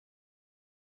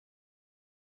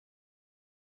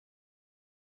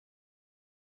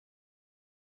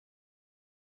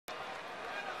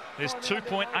There's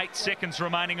 2.8 seconds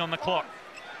remaining on the clock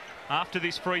after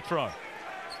this free throw.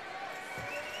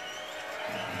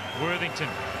 Worthington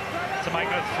to make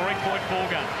it a 3-point ball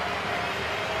game.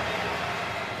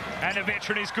 And a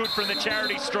veteran is good from the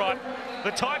charity stripe. The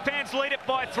Taipans lead it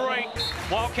by 3.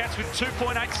 Wildcats with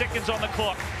 2.8 seconds on the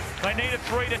clock. They need a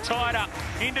 3 to tie it up.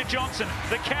 Into Johnson,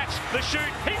 the catch, the shoot.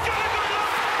 He's got a good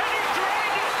look, and he's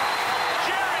drained it.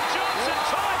 Jaron Johnson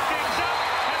tied things up,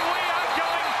 and we are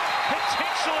going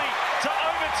potentially to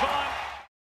overtime.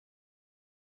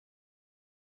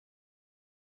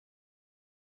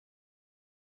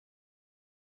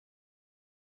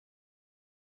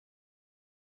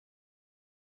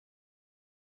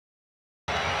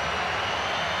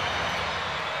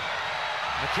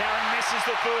 McCarron misses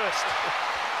the first.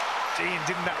 Gee, and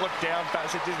didn't that look down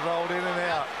pass? It just rolled in and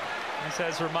out. This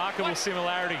has remarkable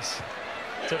similarities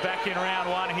to back in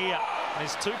round 1 here.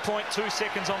 There's 2.2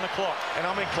 seconds on the clock. And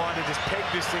I'm inclined to just peg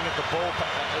this thing at the ball,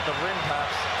 at the rim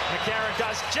perhaps. McCarron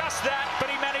does just that,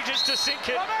 but he manages to sink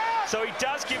it. So he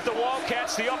does give the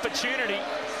Wildcats the opportunity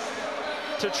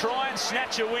to try and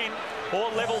snatch a win or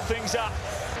level things up.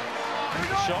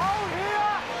 Shot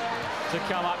to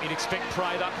come up, you'd expect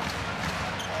Prather.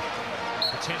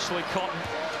 Potentially Cotton.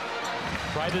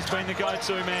 Prather's been the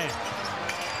go-to man.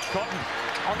 Cotton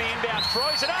on the inbound,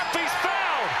 throws it up, he's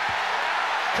fouled!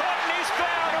 Cotton is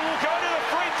fouled and will go to the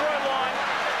free throw line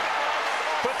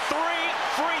for 3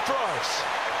 free throws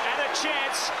and a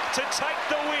chance to take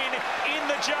the win in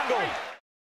the jungle.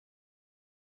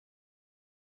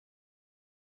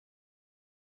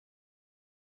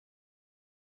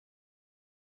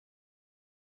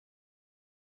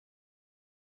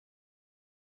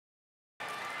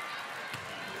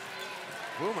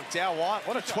 Will McDowell-White,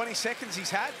 what a 20 seconds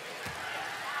he's had.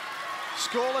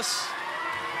 Scoreless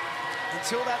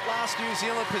until that last New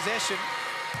Zealand possession.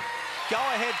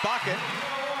 Go-ahead bucket.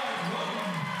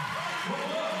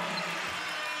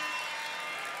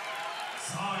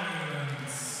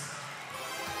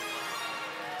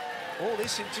 All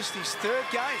this in just his 3rd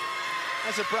game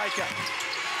as a breaker.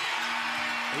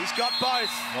 He's got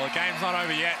both. Well, the game's not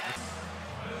over yet.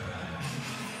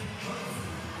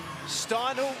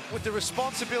 Steindl with the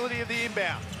responsibility of the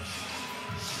inbound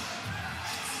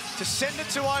to send it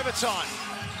to overtime.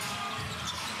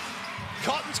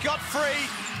 Cotton's got free,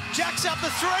 jacks up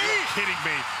the 3. Are you kidding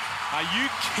me? Are you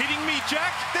kidding me,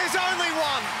 Jack? There's only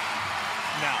one.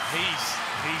 No,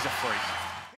 he's a freak.